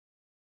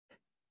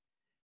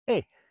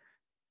Hey,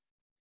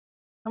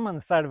 I'm on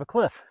the side of a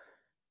cliff,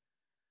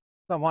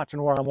 so I'm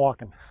watching where I'm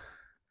walking.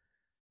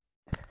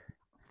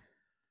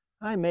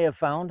 I may have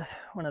found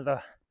one of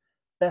the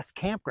best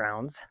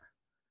campgrounds,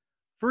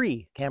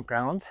 free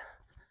campgrounds,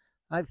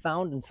 I've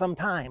found in some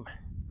time.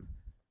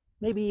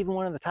 Maybe even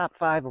one of the top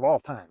 5 of all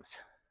times.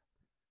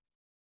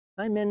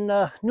 I'm in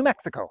New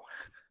Mexico.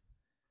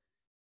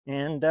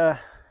 And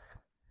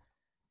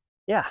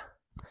yeah,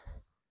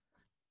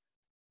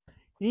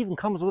 it even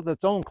comes with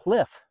its own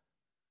cliff.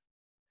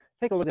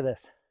 Take a look at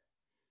this.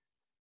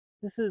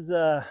 This is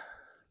a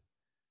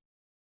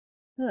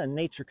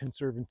nature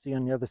conservancy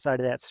on the other side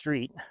of that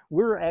street.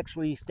 We're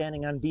actually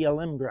standing on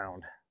BLM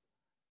ground.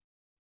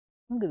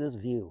 Look at this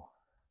view.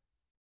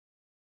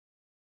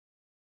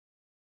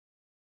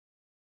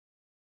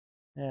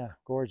 Yeah,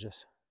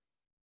 gorgeous.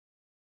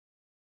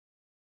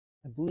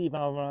 I believe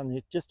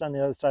just on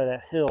the other side of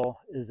that hill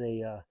is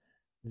a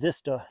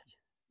vista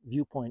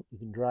viewpoint you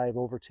can drive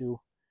over to.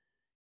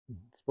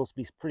 It's supposed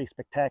to be pretty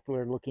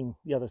spectacular looking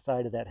the other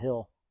side of that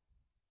hill.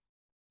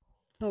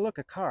 Oh, look,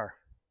 a car.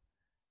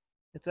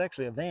 It's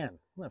actually a van.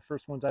 One of the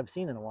first ones I've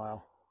seen in a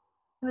while.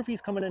 I wonder if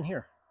he's coming in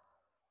here.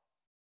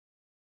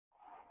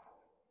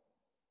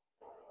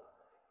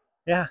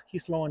 Yeah,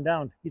 he's slowing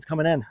down. He's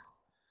coming in.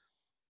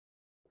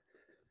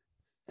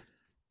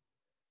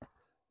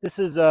 This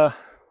is a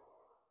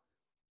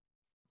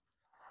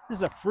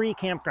free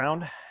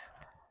campground,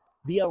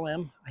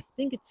 BLM. I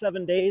think it's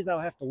 7 days. I'll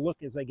have to look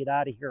as I get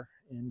out of here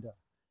and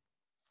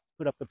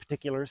put up the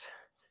particulars.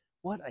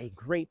 What a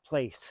great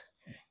place.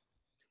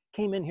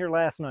 Came in here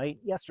last night.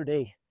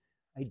 Yesterday,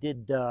 I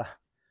did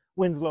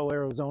Winslow,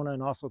 Arizona,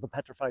 and also the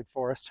Petrified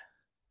Forest.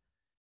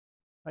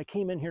 I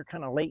came in here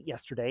kind of late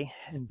yesterday,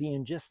 and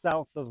being just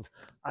south of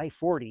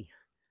I-40,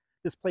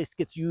 this place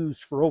gets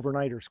used for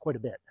overnighters quite a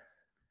bit.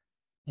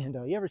 And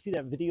you ever see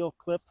that video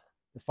clip,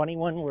 the funny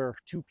one where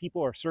 2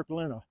 people are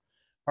circling a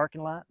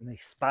parking lot and they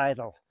spy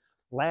the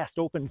last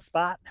open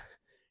spot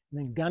and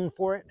then gun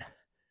for it?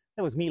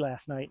 That was me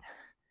last night.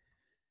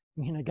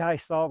 Me and a guy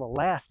saw the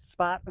last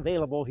spot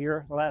available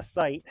here, the last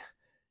site,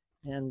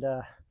 and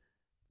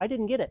I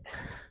didn't get it.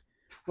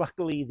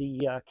 Luckily,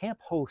 the camp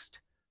host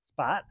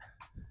spot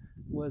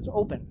was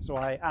open, so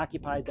I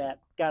occupied that,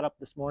 got up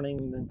this morning,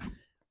 and then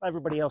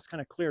everybody else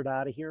kind of cleared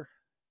out of here,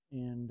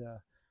 and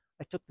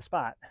I took the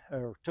spot,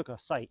 or took a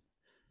site.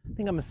 I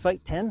think I'm a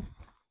site 10.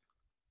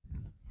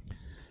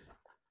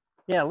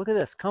 Yeah, look at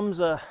this. Comes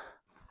a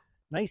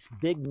nice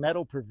big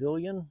metal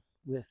pavilion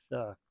with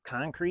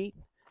concrete,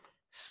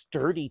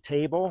 sturdy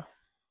table,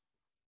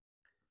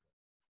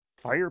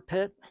 fire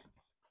pit,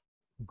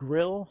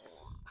 grill.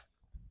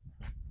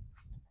 I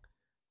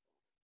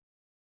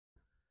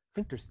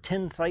think there's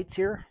 10 sites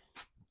here.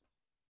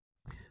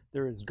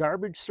 There is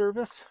garbage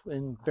service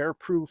and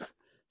bear-proof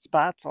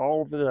spots all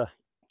over the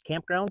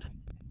campground.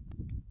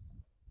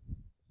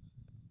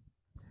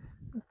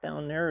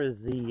 Down there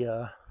is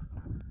the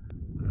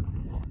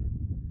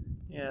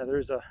yeah,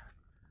 there's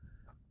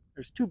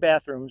 2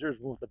 bathrooms. There's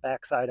the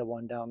backside of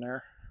one down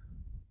there.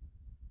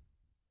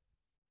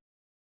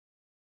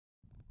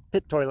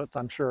 Pit toilets,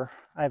 I'm sure.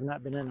 I have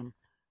not been in them,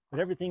 but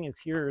everything is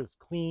here is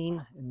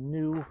clean and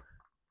new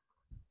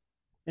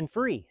and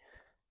free.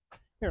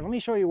 Here, let me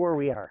show you where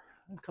we are.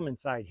 I'll come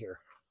inside here.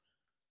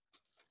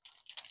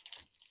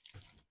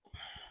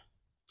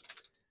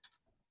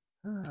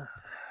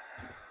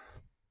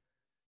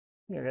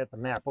 Here, I got the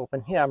map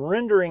open. Yeah, I'm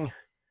rendering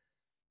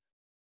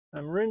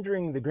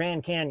the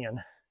Grand Canyon.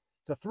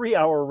 It's a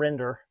 3-hour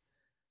render.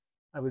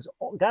 I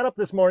got up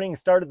this morning and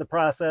started the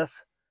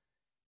process.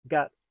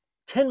 Got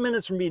 10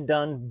 minutes from being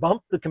done,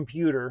 bumped the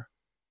computer,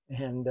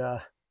 and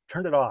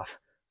turned it off.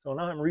 So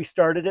now I'm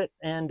restarted it,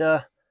 and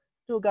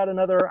still got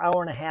another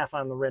hour and a half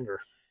on the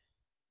render.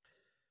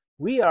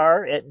 We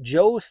are at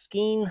Joe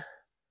Skeen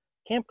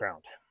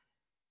Campground.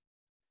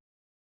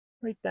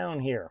 Right down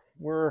here.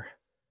 We're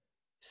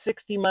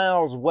 60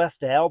 miles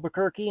west of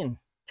Albuquerque and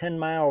 10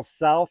 miles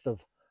south of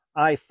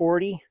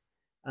I-40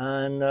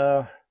 on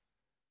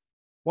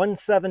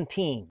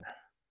 117.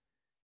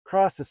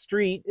 Across the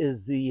street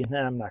is the,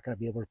 I'm not going to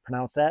be able to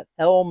pronounce that,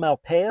 El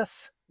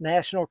Malpais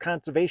National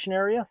Conservation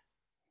Area.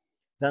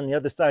 It's on the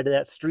other side of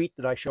that street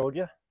that I showed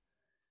you.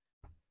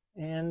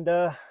 And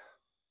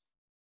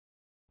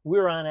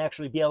we're on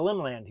actually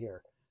BLM land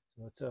here.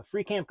 So it's a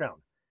free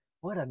campground.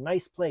 What a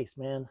nice place,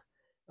 man.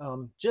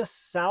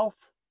 Just south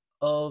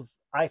of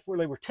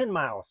I-40, we're 10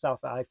 miles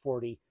south of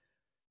I-40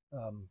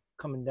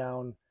 coming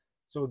down.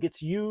 So it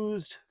gets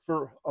used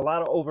for a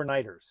lot of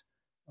overnighters.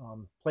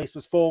 Place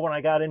was full when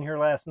I got in here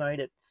last night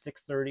at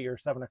 6:30 or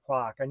 7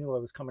 o'clock. I knew I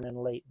was coming in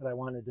late, but I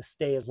wanted to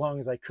stay as long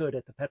as I could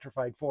at the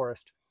Petrified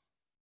Forest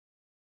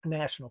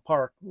National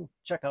Park.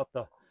 Check out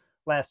the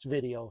last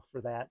video for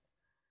that.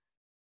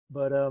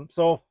 But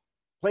so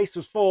place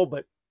was full,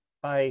 but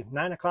by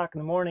 9 o'clock in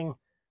the morning,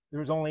 there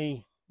was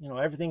only,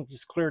 everything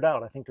just cleared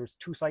out. I think there was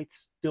 2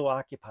 sites still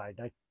occupied.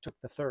 I took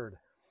the 3rd.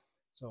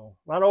 So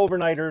a lot of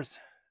overnighters,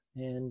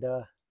 and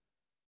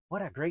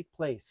what a great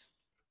place.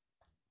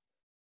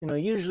 You know,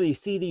 usually you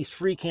see these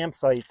free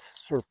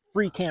campsites or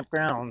free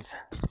campgrounds,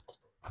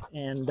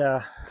 and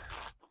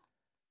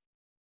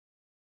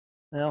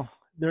well,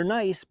 they're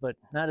nice, but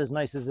not as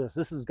nice as this.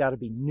 This has got to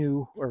be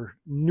new or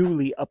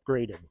newly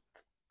upgraded.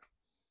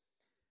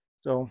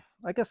 So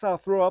I guess I'll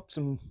throw up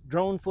some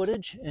drone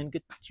footage and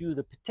get you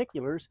the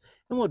particulars,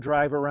 and we'll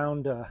drive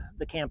around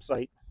the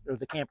campsite or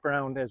the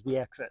campground as we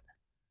exit.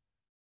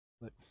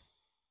 But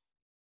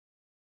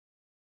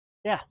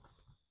yeah,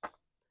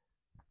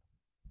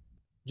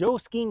 Joe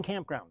Skeen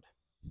Campground.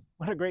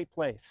 What a great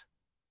place.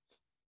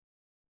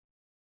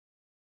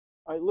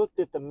 I looked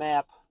at the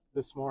map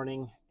this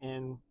morning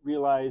and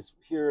realized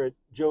here at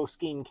Joe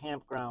Skeen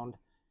Campground,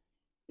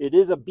 it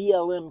is a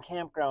BLM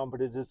campground, but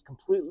it is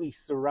completely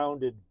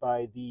surrounded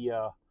by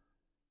the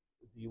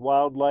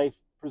wildlife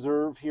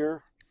preserve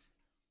here.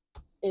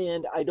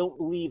 And I don't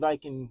believe I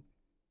can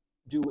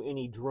do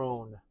any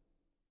drone.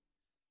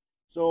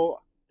 So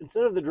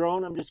instead of the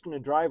drone, I'm just going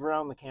to drive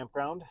around the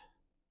campground.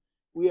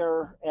 We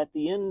are at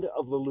the end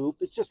of the loop.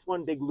 It's just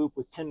one big loop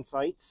with 10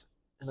 sites.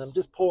 And I'm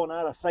just pulling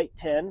out of site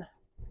 10.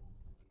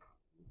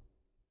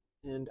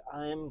 And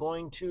I'm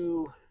going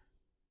to,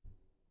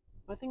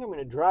 I think I'm going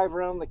to drive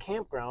around the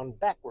campground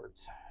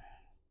backwards.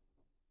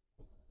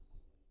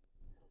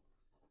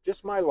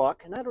 Just my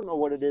luck, and I don't know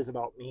what it is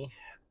about me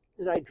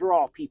that I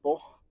draw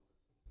people,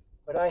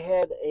 but I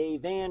had a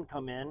van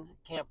come in,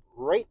 camp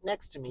right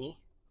next to me,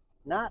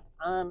 not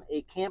on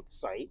a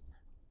campsite.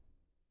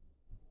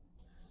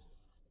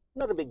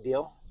 Not a big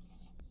deal.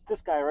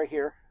 This guy right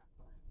here.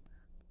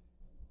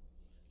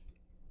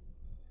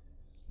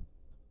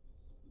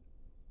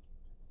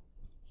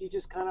 He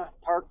just kind of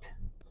parked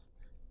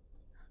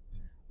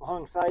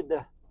alongside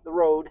the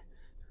road.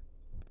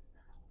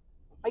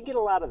 I get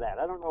a lot of that.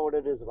 I don't know what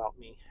it is about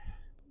me.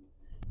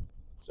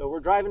 So we're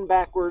driving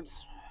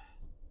backwards.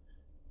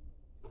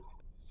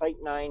 Site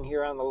 9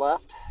 here on the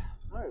left.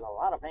 Oh, there's a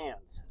lot of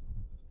vans.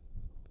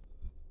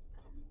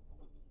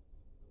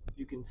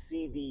 You can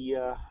see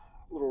the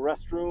little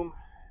restroom.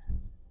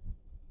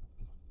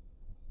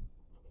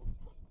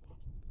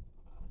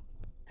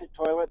 Pit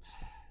toilets.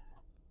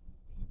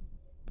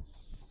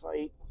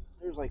 Site.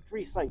 There's like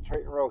 3 sites right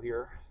in a row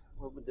here.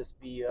 What would this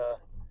be?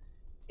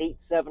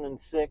 8, 7, and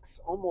 6.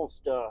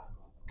 Almost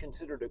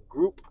considered a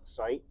group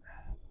site.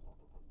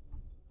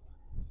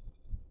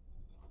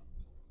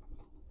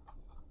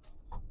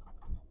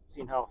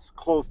 Seeing how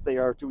close they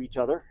are to each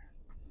other.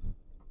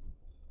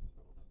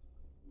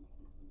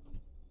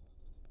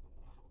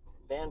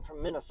 Band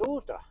from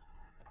Minnesota.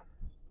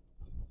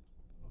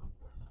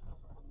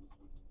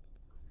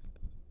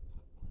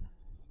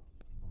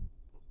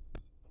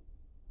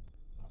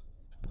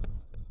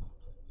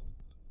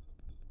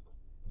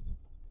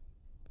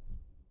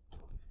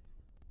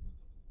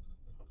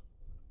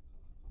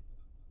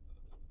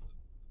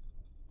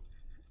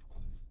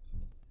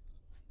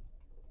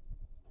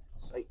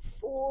 Site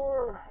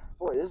 4.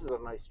 Boy, this is a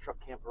nice truck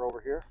camper over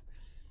here.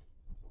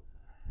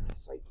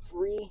 Site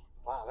 3.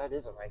 Wow, that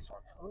is a nice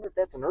one. I wonder if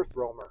that's an earth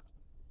roamer.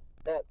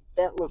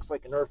 That looks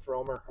like an earth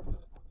roamer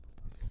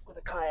with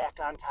a kayak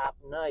on top.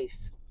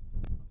 Nice.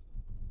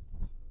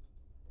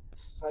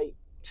 Site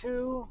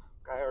 2.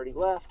 Guy already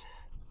left.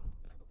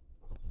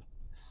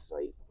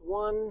 Site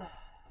 1. And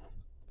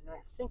I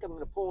think I'm going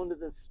to pull into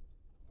this.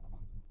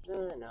 No.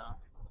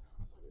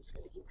 I'm just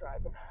going to keep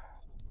driving.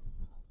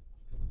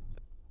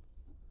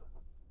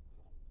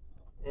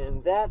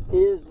 And that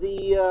is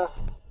the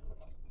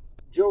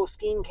Joe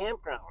Skeen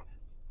Campground.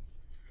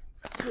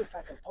 Let's see if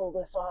I can pull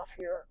this off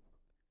here.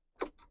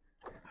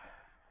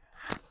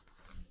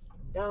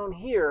 Down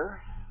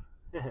here,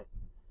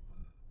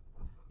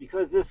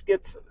 because this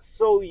gets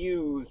so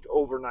used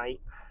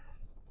overnight,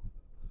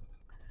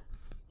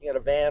 you got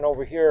a van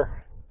over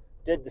here,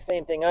 did the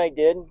same thing I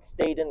did,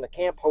 stayed in the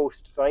camp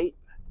host site,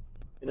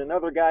 and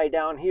another guy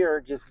down here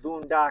just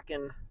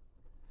boondocking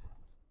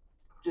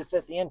just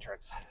at the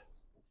entrance.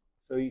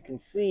 So you can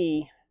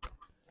see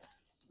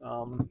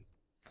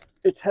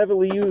it's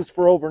heavily used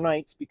for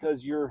overnights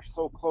because you're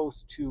so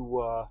close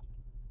to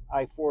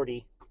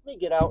I-40. Let me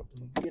get out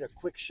and get a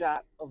quick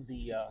shot of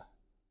the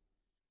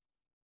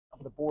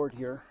board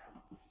here.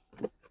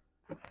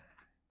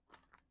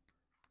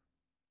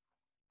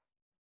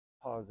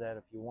 Pause that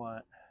if you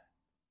want.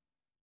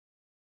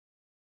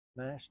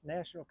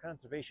 National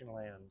Conservation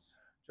Lands.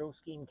 Joe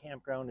Skeen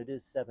Campground. It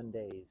is 7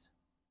 days.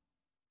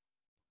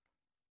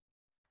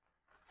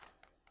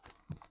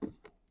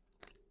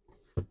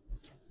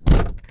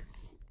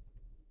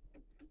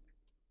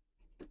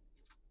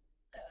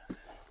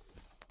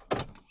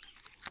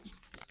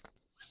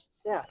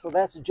 Yeah, so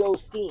that's Joe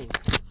Skeen.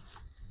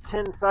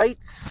 10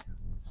 sites,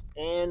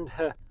 and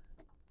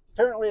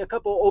apparently a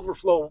couple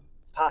overflow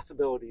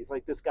possibilities,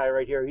 like this guy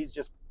right here. He's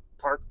just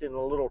parked in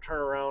a little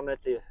turnaround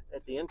at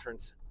the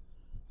entrance.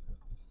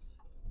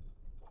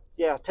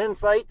 Yeah, 10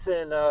 sites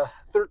and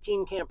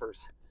 13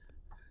 campers.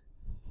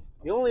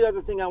 The only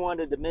other thing I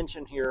wanted to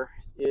mention here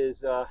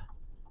is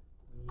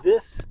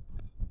this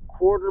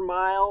 1/4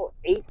 mile,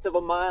 1/8 of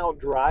a mile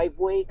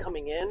driveway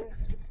coming in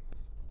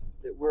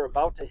that we're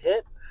about to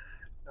hit.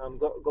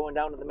 going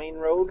down to the main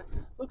road.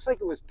 Looks like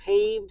it was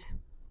paved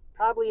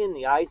probably in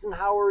the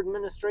Eisenhower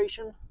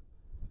administration.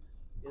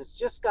 And it's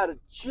just got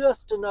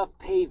just enough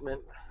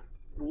pavement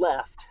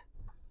left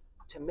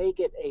to make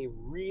it a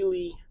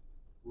really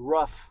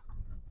rough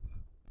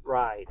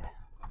ride.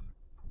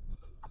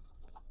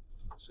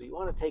 So you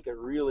want to take it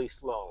really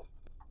slow.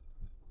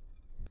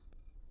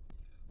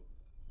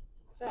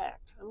 In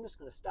fact, I'm just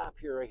going to stop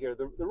here right here.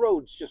 The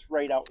road's just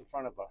right out in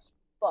front of us.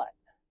 But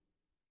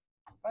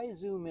if I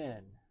zoom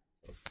in,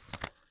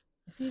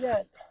 see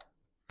that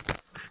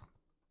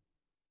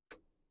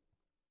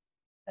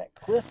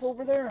cliff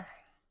over there?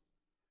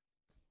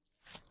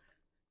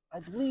 I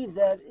believe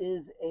that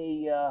is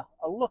a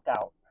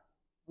lookout.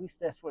 At least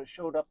that's what it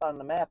showed up on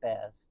the map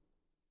as.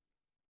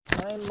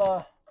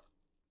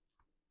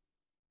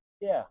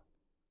 Yeah,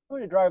 I'm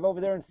going to drive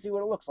over there and see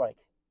what it looks like.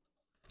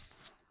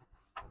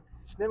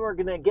 Then we're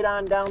going to get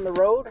on down the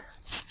road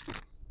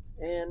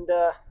and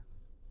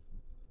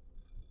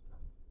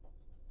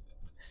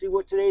see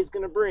what today's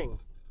going to bring.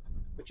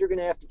 But you're going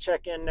to have to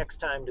check in next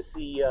time to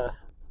see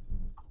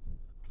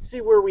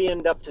where we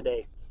end up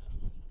today.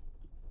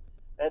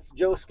 That's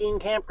Joe Skeen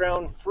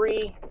Campground,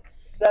 free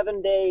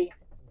 7-day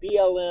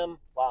BLM.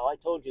 Wow, I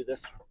told you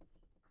this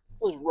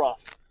was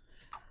rough.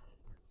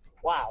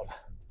 Wow.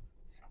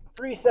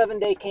 Free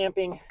 7-day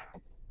camping.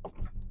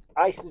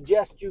 I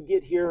suggest you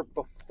get here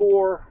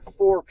before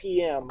 4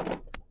 p.m.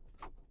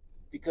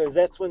 because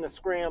that's when the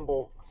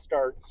scramble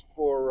starts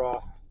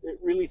for, it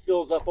really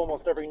fills up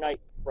almost every night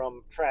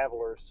from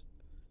travelers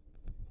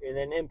and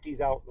then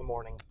empties out in the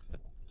morning.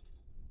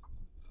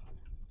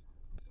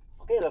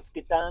 Okay, let's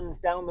get down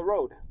the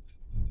road.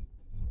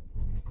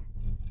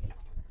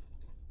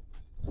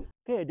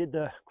 Okay, I did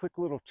the quick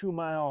little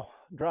 2-mile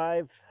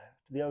drive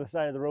to the other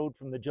side of the road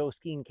from the Joe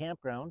Skeen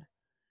Campground.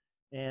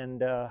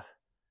 And the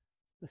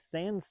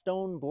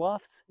Sandstone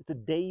Bluffs, it's a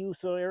day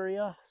use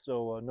area,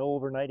 so no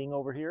overnighting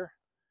over here.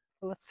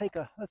 Well, let's take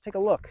a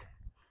look.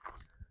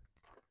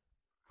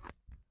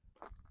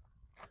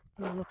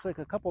 It looks like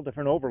a couple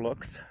different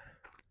overlooks.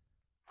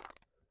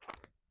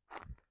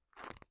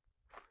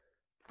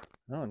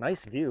 Oh,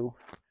 nice view.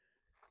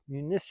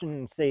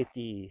 Munition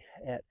safety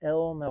at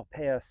El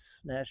Malpais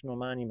National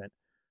Monument.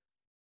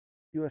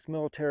 U.S.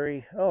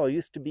 military. Oh, it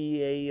used to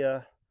be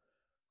a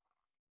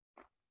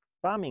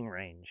bombing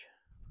range.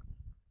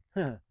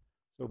 So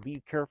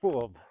be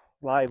careful of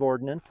live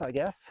ordnance, I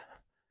guess.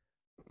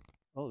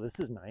 Oh, this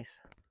is nice.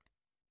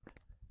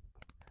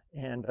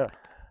 And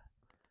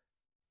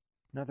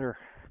another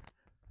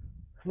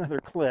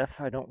cliff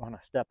I don't want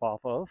to step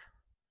off of.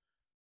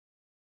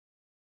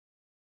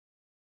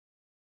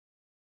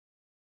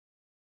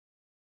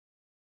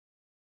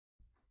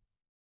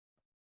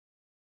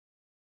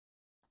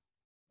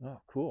 Oh,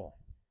 cool.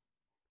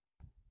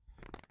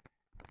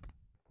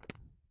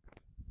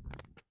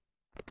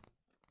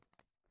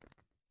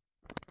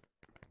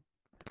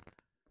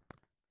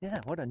 Yeah,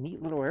 what a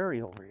neat little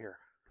area over here.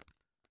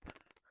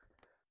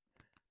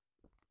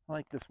 I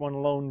like this one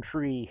lone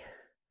tree.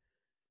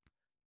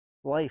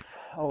 Life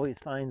always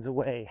finds a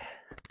way.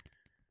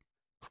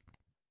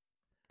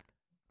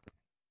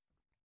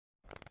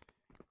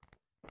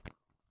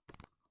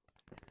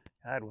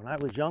 God, when I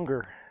was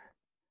younger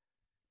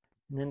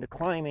and into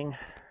climbing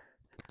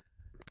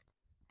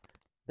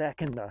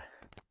back in the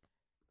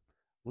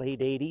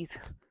late 80s,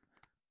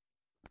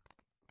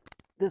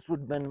 this would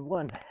have been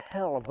one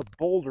hell of a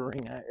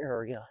bouldering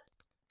area.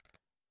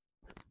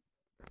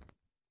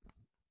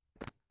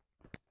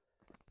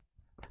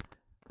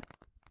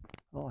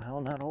 Oh,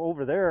 hell, not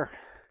over there.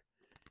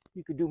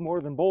 You could do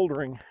more than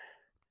bouldering.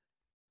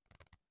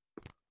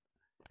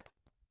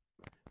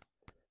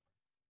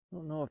 I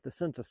don't know if the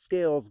sense of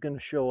scale is going to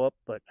show up,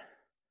 but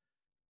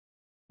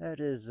that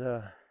is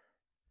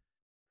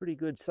pretty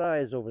good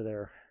size over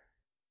there.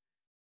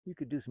 You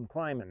could do some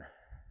climbing.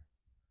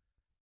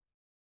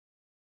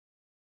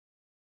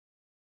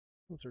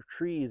 Those are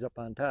trees up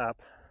on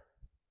top.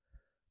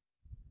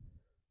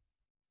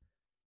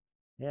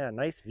 Yeah,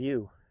 nice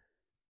view.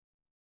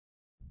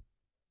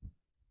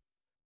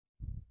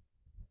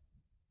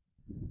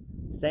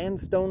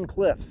 Sandstone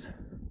Cliffs.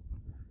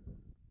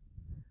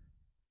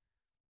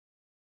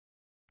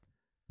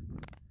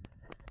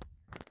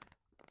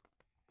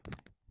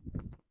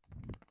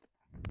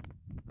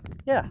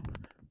 Yeah,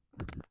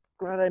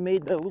 glad I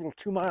made the little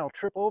 2-mile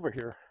trip over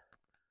here.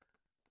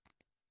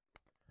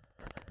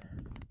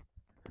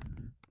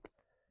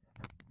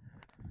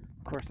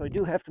 Of course, I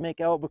do have to make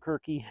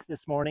Albuquerque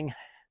this morning.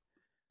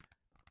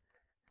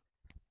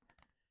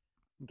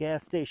 The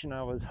gas station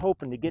I was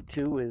hoping to get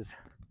to is,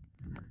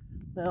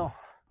 well,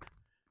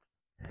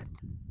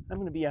 I'm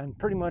going to be on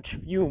pretty much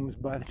fumes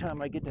by the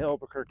time I get to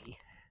Albuquerque.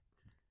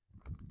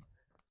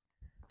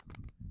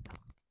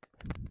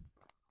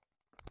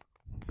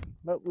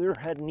 But we're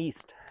heading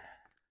east.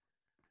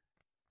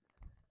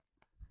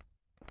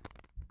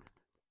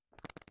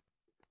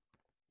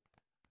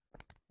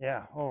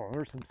 Yeah, oh,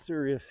 there's some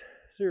serious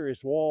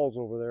walls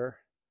over there.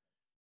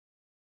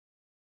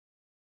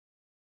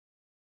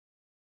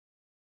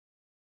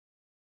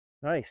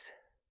 Nice.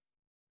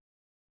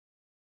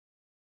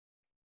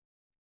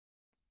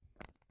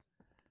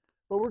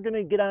 but we're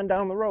gonna get on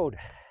down the road.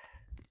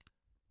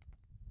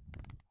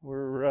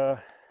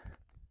 We're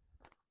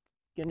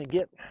gonna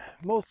get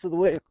most of the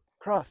way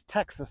across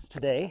Texas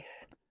today,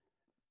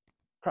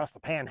 across the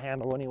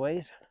Panhandle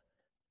anyways,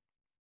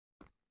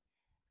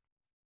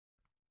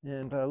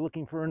 and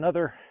looking for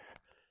another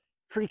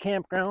free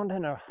campground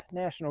in a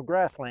national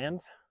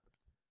grasslands.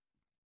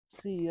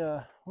 See,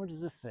 what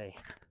does this say?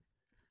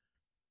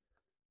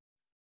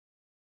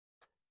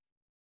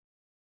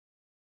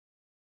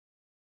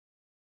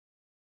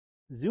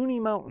 Zuni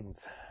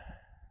Mountains.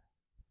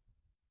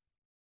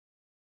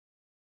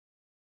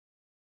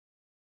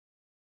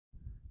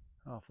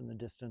 Off in the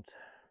distance.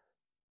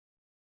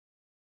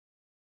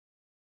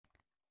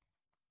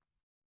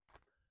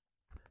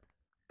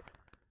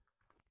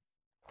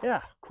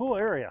 Yeah, cool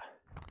area.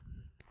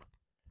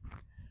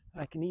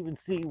 I can even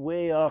see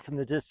way off in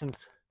the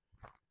distance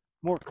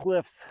more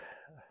cliffs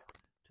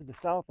to the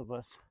south of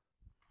us.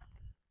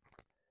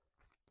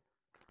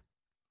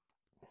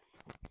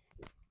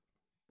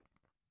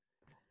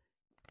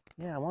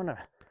 Yeah,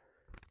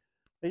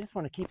 I just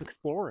want to keep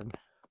exploring.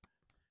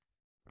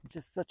 It's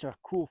just such a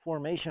cool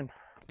formation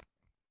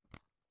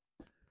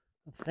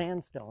of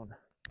sandstone.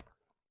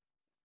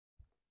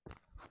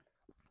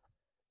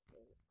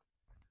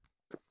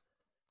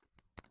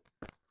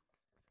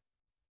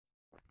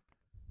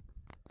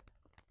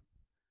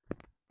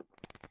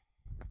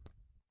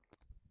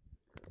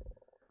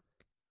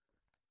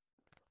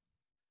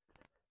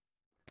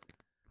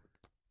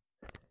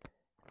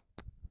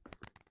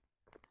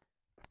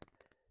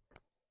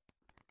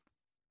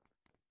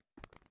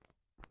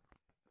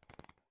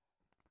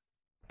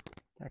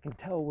 I can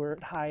tell we're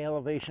at high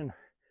elevation.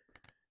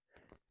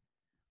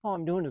 All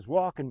I'm doing is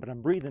walking, but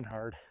I'm breathing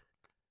hard.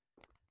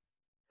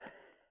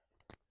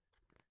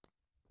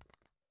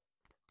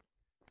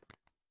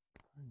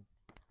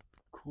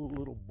 Cool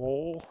little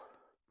bowl.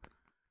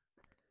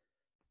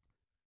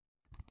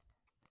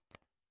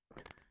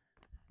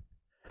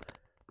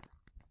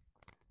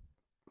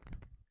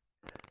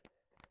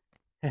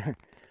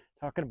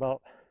 Talking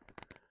about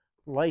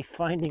life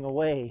finding a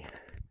way.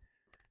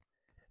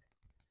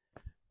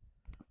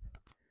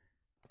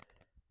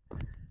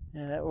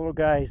 And that little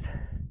guy's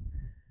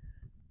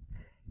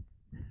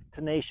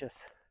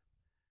tenacious.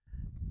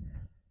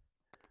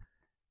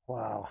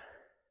 Wow.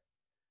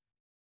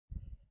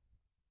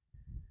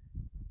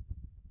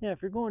 Yeah,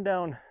 if you're going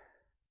down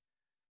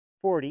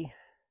 40,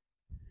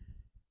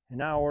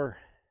 an hour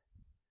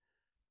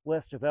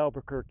west of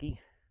Albuquerque,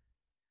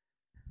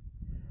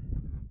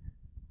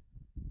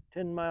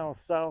 10 miles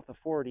south of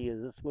 40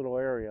 is this little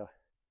area.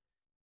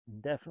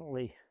 And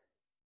definitely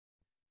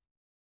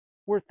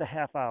worth the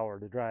half hour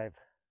to drive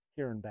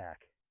here and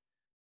back.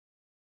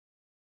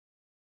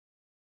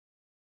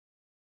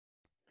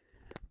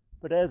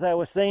 But as I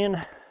was saying,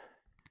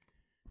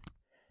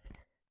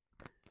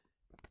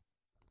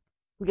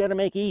 we got to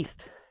make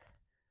east.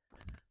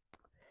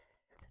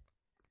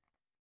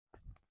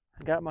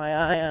 I got my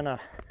eye on a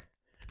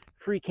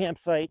free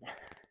campsite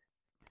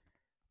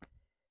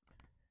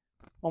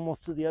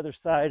almost to the other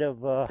side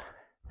of the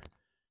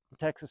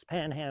Texas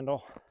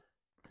Panhandle.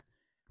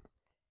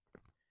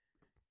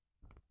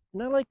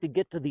 And I like to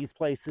get to these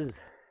places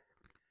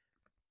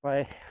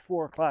by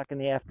 4 o'clock in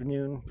the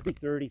afternoon,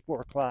 3:30,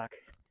 4 o'clock.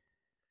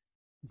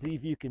 See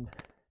if you can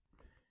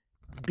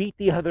beat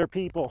the other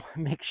people,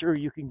 make sure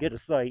you can get a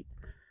site.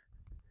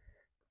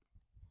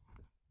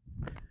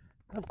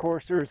 Of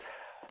course, there's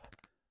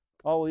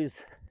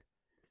always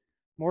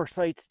more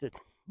sites to,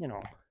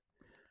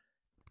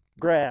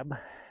 grab.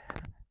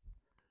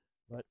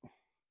 But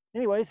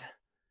anyways,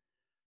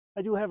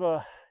 I do have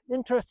a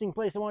interesting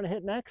place I want to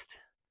hit next.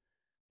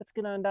 Let's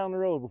get on down the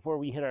road before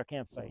we hit our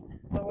campsite.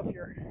 Well, if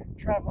you're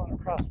traveling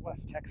across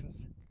West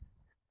Texas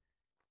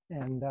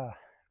and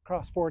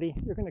across 40,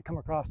 you're going to come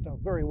across a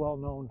very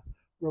well-known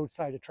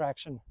roadside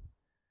attraction.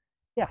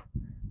 Yeah,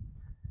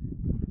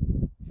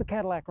 it's the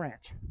Cadillac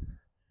Ranch.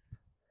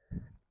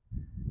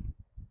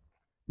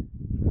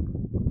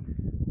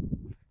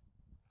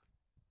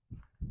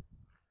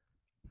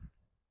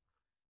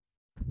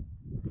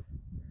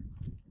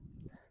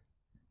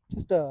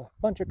 Just a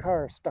bunch of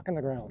cars stuck in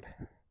the ground.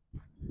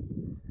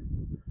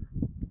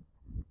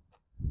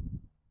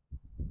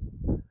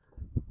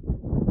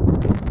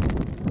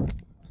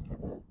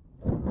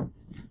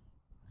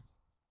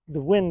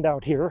 The wind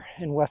out here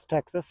in West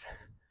Texas,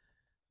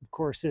 of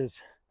course,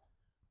 is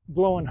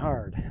blowing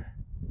hard.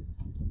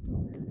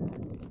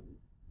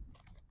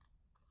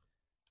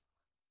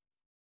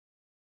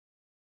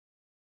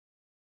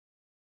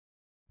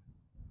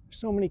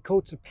 So many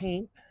coats of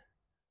paint.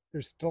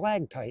 There's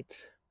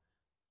stalactites.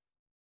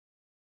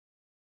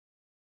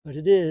 But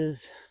it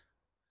is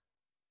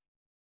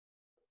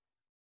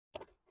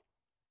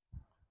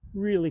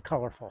really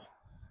colorful.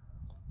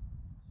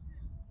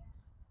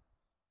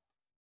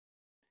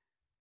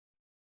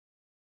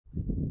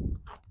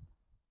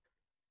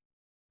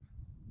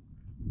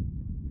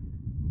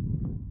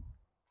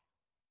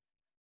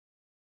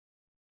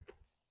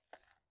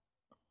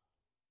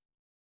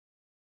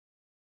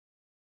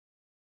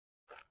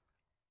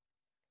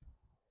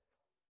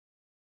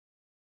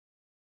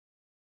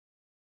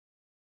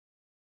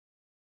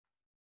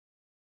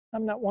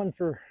 I'm not one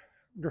for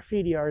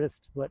graffiti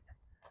artists, but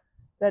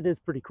that is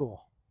pretty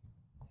cool.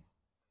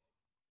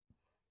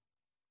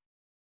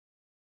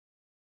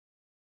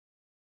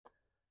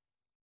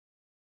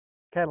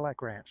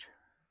 Cadillac Ranch.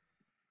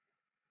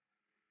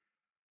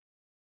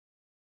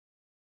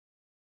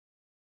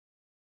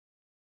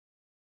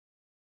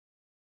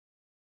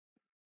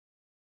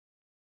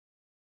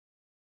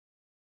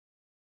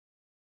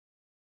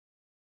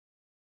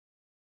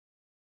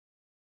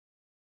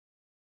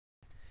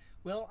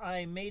 Well,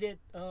 I made it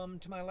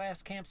to my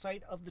last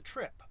campsite of the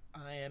trip.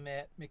 I am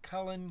at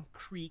McClellan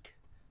Creek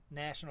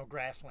National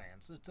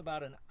Grasslands. It's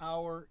about an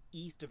hour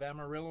east of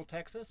Amarillo,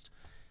 Texas.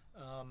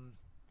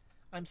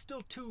 I'm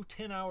still 2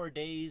 10-hour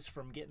days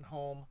from getting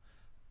home,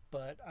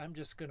 but I'm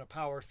just going to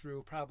power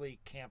through, probably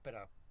camp at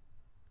a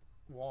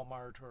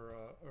Walmart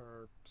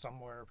or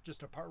somewhere,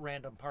 just a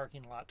random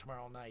parking lot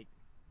tomorrow night.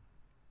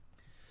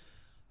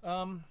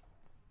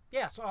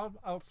 Yeah, so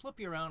I'll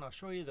flip you around. I'll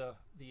show you the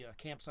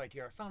campsite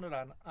here. I found it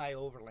on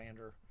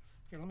iOverlander.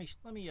 Here, let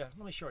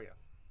me show you.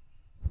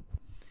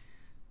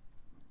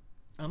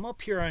 I'm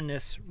up here on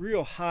this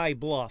real high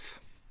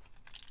bluff,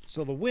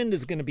 so the wind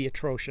is going to be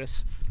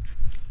atrocious.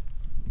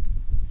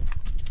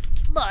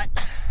 But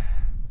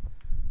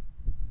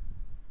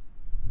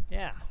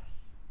yeah.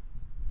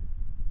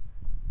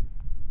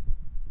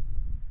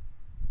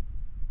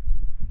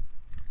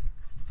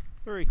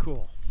 Very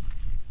cool.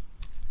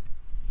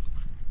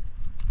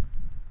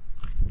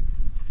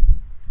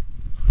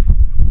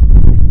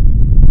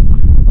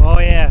 Oh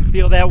yeah,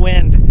 feel that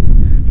wind.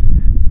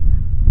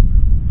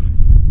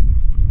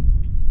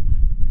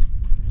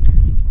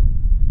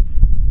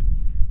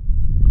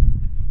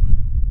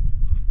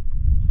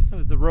 That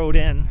was the road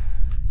in.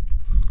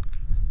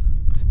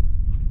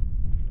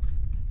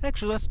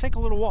 Actually, let's take a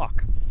little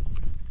walk.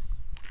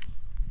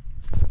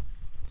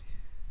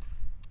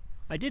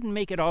 I didn't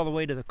make it all the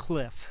way to the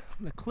cliff.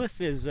 The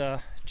cliff is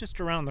just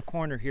around the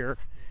corner here,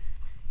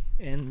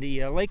 and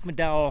the Lake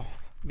McDowell,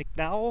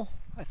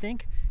 I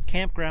think,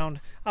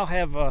 campground.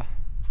 I'll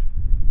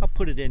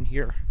put it in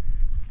here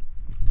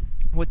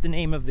what the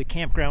name of the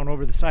campground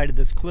over the side of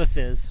this cliff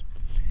is.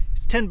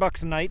 It's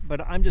 $10 a night,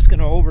 but I'm just going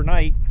to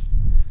overnight.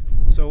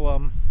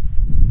 So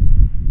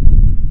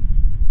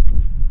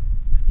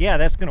yeah,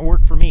 that's going to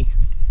work for me.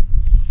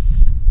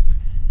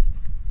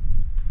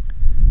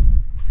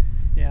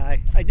 Yeah,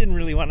 I didn't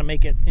really want to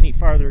make it any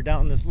farther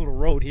down this little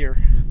road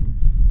here,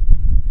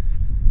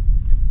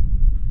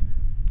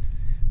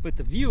 but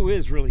the view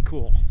is really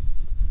cool.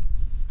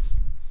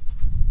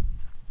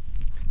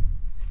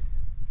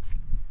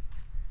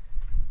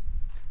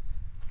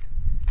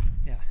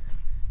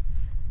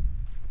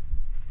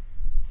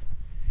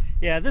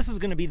 Yeah, this is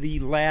going to be the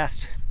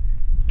last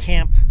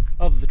camp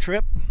of the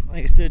trip.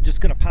 Like I said, just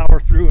going to power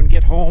through and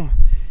get home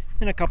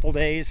in a couple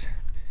days.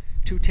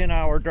 2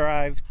 10-hour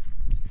drives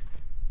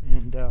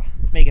and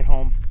make it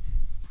home.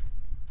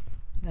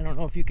 I don't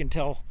know if you can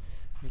tell,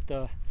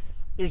 but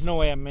there's no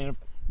way I'm going to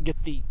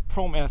get the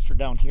ProMaster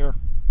down here.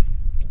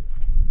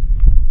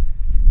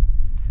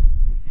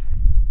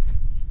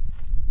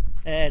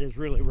 That is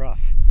really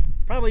rough.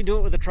 Probably do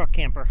it with a truck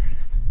camper.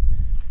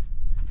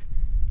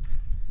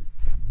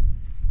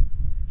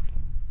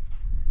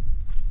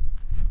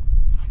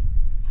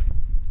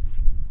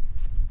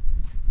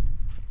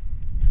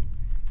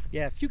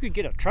 Yeah, if you could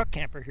get a truck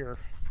camper here,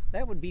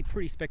 that would be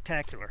pretty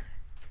spectacular.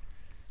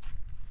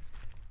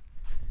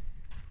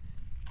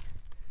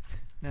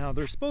 Now,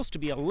 there's supposed to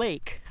be a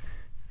lake.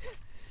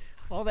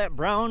 All that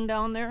brown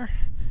down there,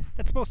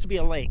 that's supposed to be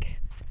a lake.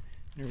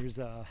 There's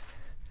a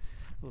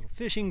little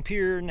fishing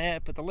pier and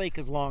that, but the lake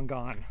is long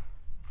gone.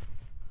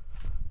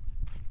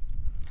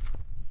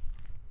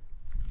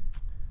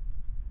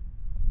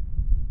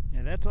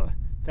 Yeah, in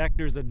fact,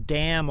 there's a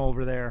dam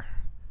over there.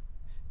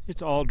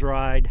 It's all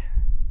dried.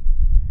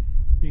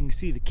 You can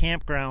see the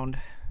campground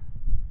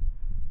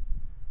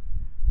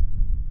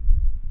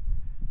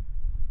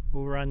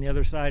over on the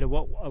other side of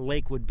what a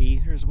lake would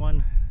be. There's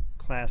one,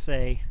 Class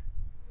A.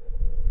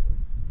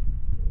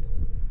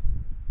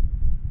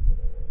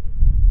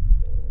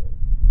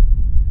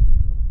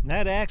 And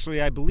that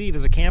actually, I believe,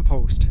 is a camp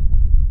host.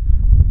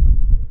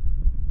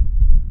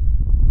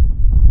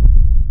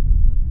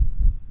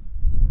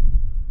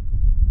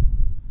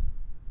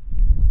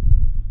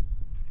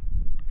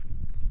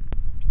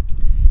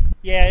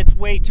 Yeah, it's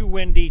way too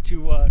windy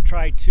to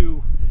try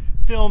to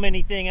film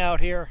anything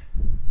out here.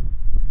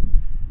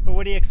 But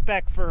what do you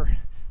expect for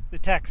the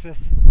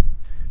Texas?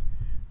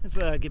 Let's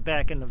get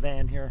back in the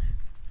van here.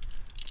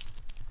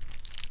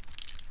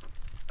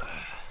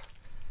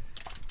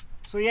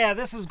 So yeah,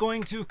 this is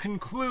going to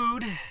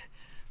conclude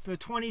the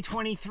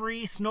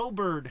 2023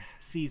 snowbird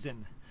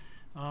season.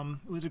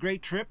 It was a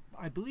great trip.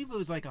 I believe it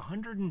was like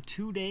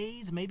 102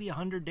 days, maybe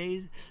 100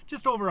 days,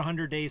 just over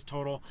 100 days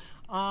total.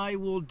 I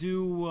will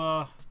do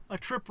a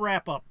trip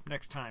wrap-up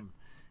next time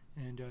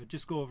and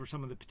just go over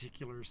some of the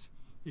particulars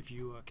if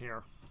you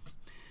care.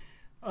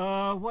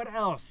 What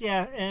else?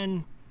 Yeah,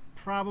 and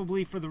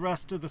probably for the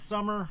rest of the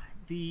summer,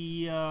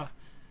 the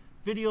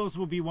videos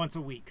will be once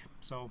a week.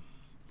 So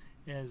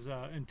as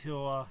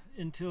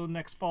until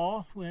next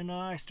fall when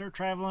I start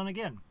traveling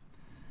again.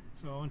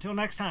 So until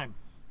next time,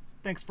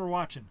 thanks for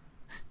watching.